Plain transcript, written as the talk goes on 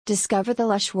Discover the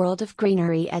lush world of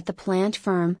greenery at the Plant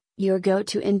Firm, your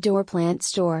go-to indoor plant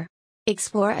store.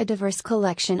 Explore a diverse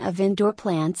collection of indoor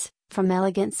plants, from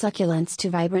elegant succulents to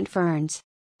vibrant ferns.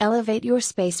 Elevate your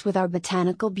space with our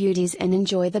botanical beauties and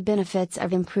enjoy the benefits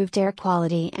of improved air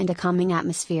quality and a calming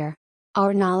atmosphere.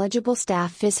 Our knowledgeable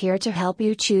staff is here to help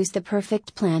you choose the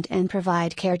perfect plant and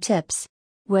provide care tips.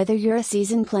 Whether you're a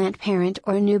seasoned plant parent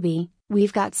or a newbie,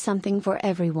 we've got something for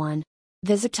everyone.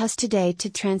 Visit us today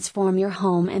to transform your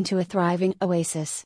home into a thriving oasis.